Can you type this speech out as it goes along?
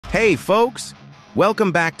Hey folks!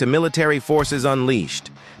 Welcome back to Military Forces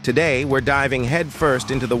Unleashed. Today we're diving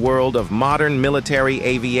headfirst into the world of modern military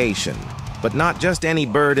aviation, but not just any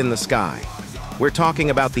bird in the sky. We're talking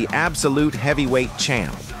about the absolute heavyweight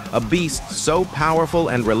champ, a beast so powerful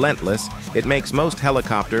and relentless it makes most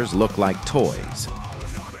helicopters look like toys.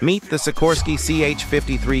 Meet the Sikorsky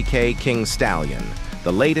CH-53K King Stallion,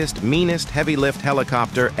 the latest, meanest heavy-lift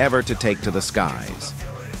helicopter ever to take to the skies.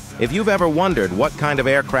 If you've ever wondered what kind of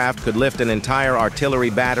aircraft could lift an entire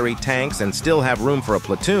artillery battery, tanks, and still have room for a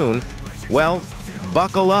platoon, well,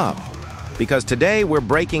 buckle up. Because today we're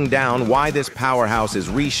breaking down why this powerhouse is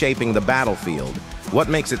reshaping the battlefield, what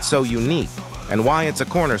makes it so unique, and why it's a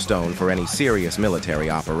cornerstone for any serious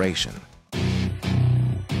military operation.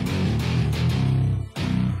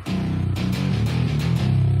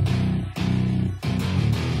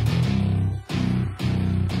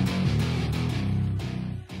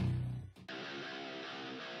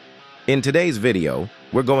 In today's video,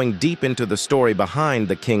 we're going deep into the story behind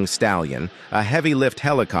the King Stallion, a heavy-lift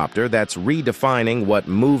helicopter that's redefining what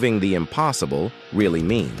moving the impossible really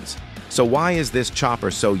means. So why is this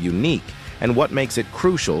chopper so unique, and what makes it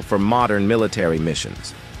crucial for modern military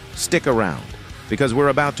missions? Stick around, because we're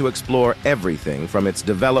about to explore everything from its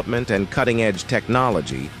development and cutting-edge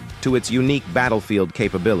technology to its unique battlefield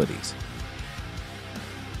capabilities.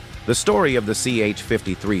 The story of the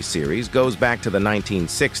CH-53 series goes back to the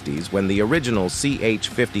 1960s when the original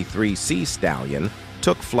CH-53C Stallion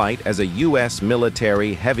took flight as a U.S.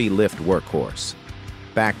 military heavy-lift workhorse.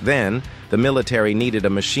 Back then, the military needed a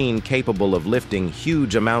machine capable of lifting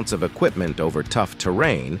huge amounts of equipment over tough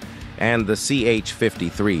terrain, and the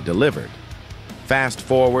CH-53 delivered. Fast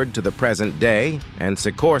forward to the present day, and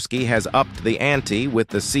Sikorsky has upped the ante with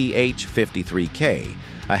the CH-53K,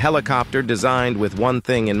 a helicopter designed with one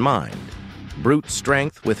thing in mind: brute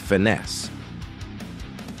strength with finesse.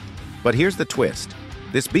 But here's the twist.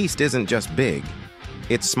 This beast isn't just big,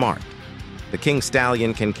 it's smart. The King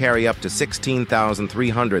Stallion can carry up to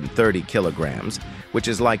 16,330 kilograms, which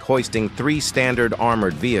is like hoisting 3 standard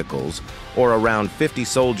armored vehicles or around 50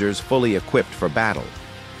 soldiers fully equipped for battle.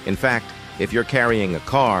 In fact, if you're carrying a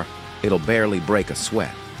car, it'll barely break a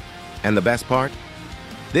sweat. And the best part?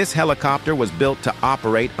 This helicopter was built to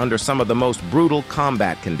operate under some of the most brutal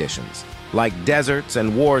combat conditions, like deserts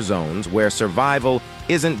and war zones where survival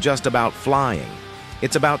isn't just about flying.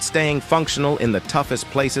 It's about staying functional in the toughest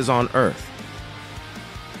places on Earth.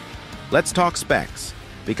 Let's talk specs,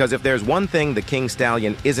 because if there's one thing the King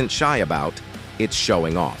Stallion isn't shy about, it's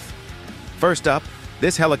showing off. First up,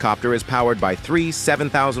 this helicopter is powered by 3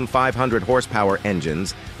 7,500 horsepower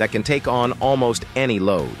engines that can take on almost any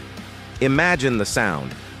load. Imagine the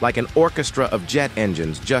sound, like an orchestra of jet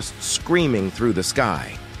engines just screaming through the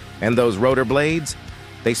sky. And those rotor blades?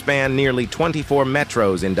 They span nearly 24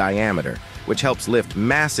 metros in diameter, which helps lift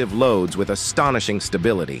massive loads with astonishing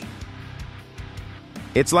stability.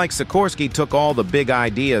 It's like Sikorsky took all the big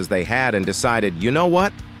ideas they had and decided, you know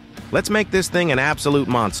what? Let's make this thing an absolute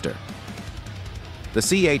monster. The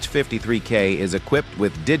CH-53K is equipped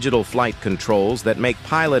with digital flight controls that make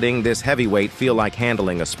piloting this heavyweight feel like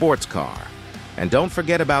handling a sports car. And don't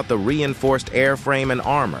forget about the reinforced airframe and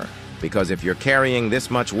armor, because if you're carrying this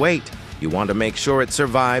much weight, you want to make sure it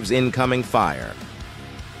survives incoming fire.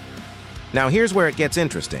 Now here's where it gets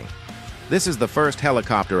interesting. This is the first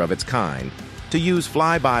helicopter of its kind to use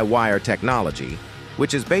fly-by-wire technology,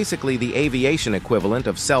 which is basically the aviation equivalent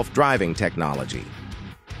of self-driving technology.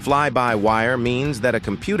 Fly-by-wire means that a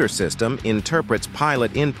computer system interprets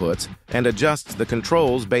pilot inputs and adjusts the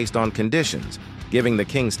controls based on conditions, giving the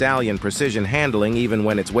King Stallion precision handling even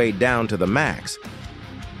when it's weighed down to the max.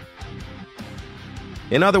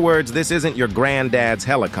 In other words, this isn't your granddad's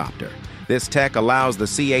helicopter. This tech allows the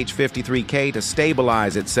CH-53K to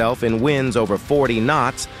stabilize itself in winds over 40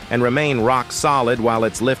 knots and remain rock solid while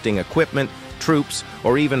it's lifting equipment, troops,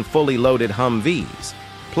 or even fully loaded Humvees.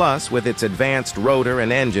 Plus, with its advanced rotor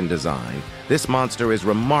and engine design, this monster is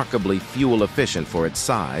remarkably fuel efficient for its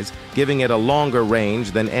size, giving it a longer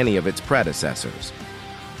range than any of its predecessors.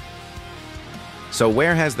 So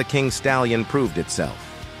where has the King Stallion proved itself?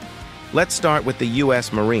 Let's start with the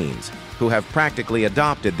U.S. Marines, who have practically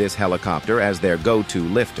adopted this helicopter as their go-to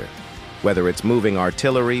lifter. Whether it's moving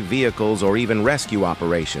artillery, vehicles, or even rescue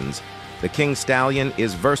operations, the King Stallion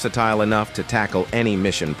is versatile enough to tackle any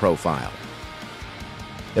mission profile.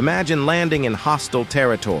 Imagine landing in hostile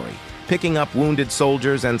territory, picking up wounded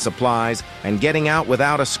soldiers and supplies, and getting out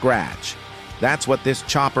without a scratch. That's what this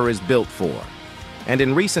chopper is built for. And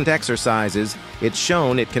in recent exercises, it's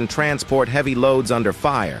shown it can transport heavy loads under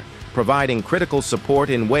fire, providing critical support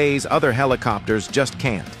in ways other helicopters just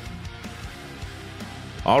can't.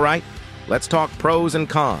 All right, let's talk pros and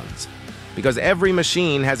cons, because every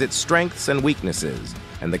machine has its strengths and weaknesses,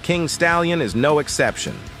 and the King Stallion is no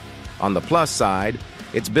exception. On the plus side,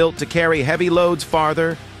 it's built to carry heavy loads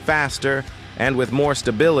farther, faster, and with more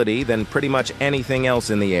stability than pretty much anything else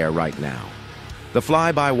in the air right now. The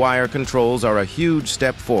fly-by-wire controls are a huge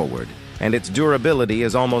step forward, and its durability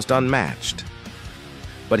is almost unmatched.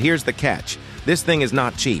 But here's the catch. This thing is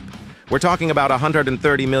not cheap. We're talking about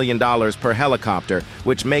 $130 million per helicopter,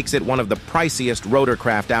 which makes it one of the priciest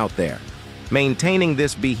rotorcraft out there. Maintaining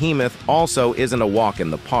this behemoth also isn't a walk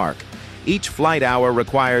in the park. Each flight hour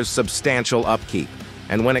requires substantial upkeep.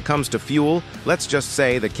 And when it comes to fuel, let's just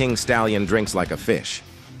say the King Stallion drinks like a fish.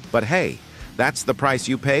 But hey, that's the price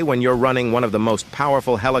you pay when you're running one of the most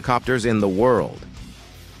powerful helicopters in the world.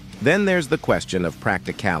 Then there's the question of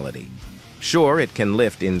practicality. Sure, it can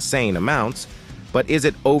lift insane amounts, but is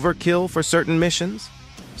it overkill for certain missions?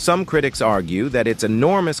 Some critics argue that its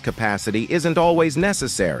enormous capacity isn't always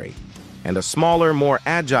necessary, and a smaller, more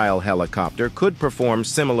agile helicopter could perform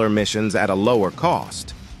similar missions at a lower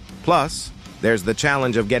cost. Plus, there's the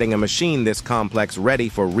challenge of getting a machine this complex ready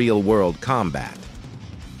for real-world combat.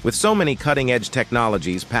 With so many cutting-edge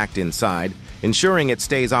technologies packed inside, ensuring it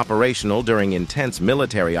stays operational during intense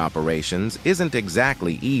military operations isn't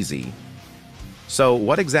exactly easy. So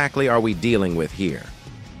what exactly are we dealing with here?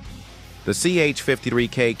 The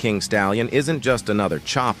CH-53K King Stallion isn't just another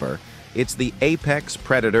chopper, it's the apex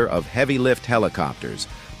predator of heavy-lift helicopters,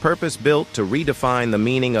 purpose-built to redefine the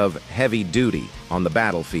meaning of heavy duty on the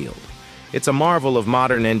battlefield. It's a marvel of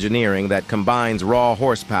modern engineering that combines raw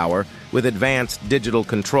horsepower with advanced digital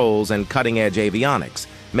controls and cutting-edge avionics,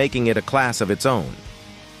 making it a class of its own.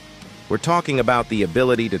 We're talking about the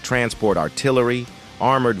ability to transport artillery,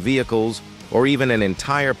 armored vehicles, or even an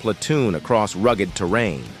entire platoon across rugged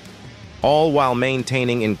terrain, all while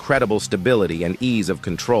maintaining incredible stability and ease of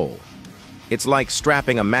control. It's like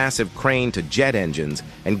strapping a massive crane to jet engines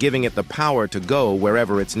and giving it the power to go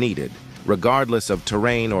wherever it's needed, regardless of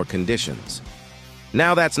terrain or conditions.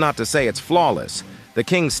 Now, that's not to say it's flawless. The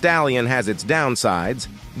King Stallion has its downsides.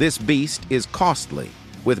 This beast is costly,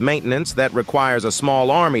 with maintenance that requires a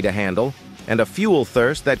small army to handle and a fuel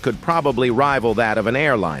thirst that could probably rival that of an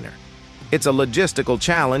airliner. It's a logistical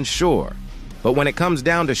challenge, sure, but when it comes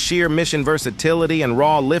down to sheer mission versatility and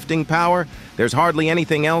raw lifting power, there's hardly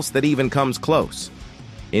anything else that even comes close.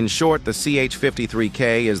 In short, the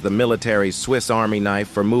CH-53K is the military's Swiss Army knife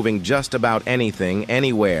for moving just about anything,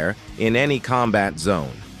 anywhere, in any combat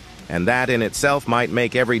zone. And that in itself might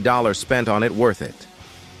make every dollar spent on it worth it.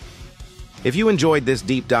 If you enjoyed this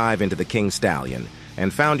deep dive into the King Stallion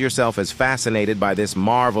and found yourself as fascinated by this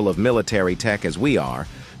marvel of military tech as we are,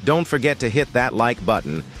 don't forget to hit that like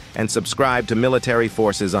button and subscribe to Military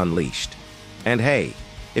Forces Unleashed. And hey,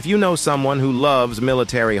 if you know someone who loves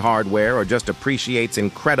military hardware or just appreciates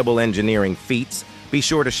incredible engineering feats, be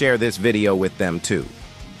sure to share this video with them too.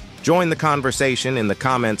 Join the conversation in the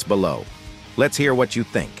comments below. Let's hear what you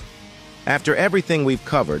think. After everything we've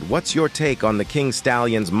covered, what's your take on the King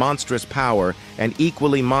Stallion's monstrous power and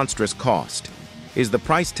equally monstrous cost? Is the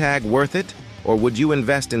price tag worth it, or would you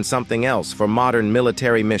invest in something else for modern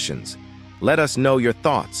military missions? Let us know your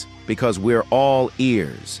thoughts, because we're all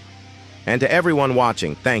ears. And to everyone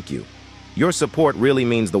watching, thank you. Your support really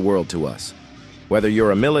means the world to us. Whether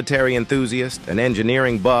you're a military enthusiast, an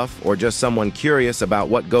engineering buff, or just someone curious about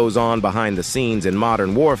what goes on behind the scenes in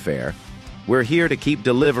modern warfare, we're here to keep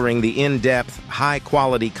delivering the in-depth,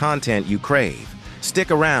 high-quality content you crave.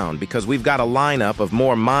 Stick around, because we've got a lineup of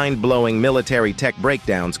more mind-blowing military tech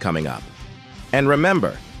breakdowns coming up. And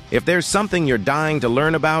remember, if there's something you're dying to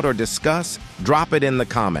learn about or discuss, drop it in the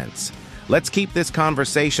comments. Let's keep this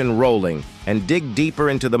conversation rolling and dig deeper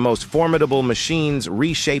into the most formidable machines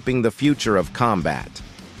reshaping the future of combat.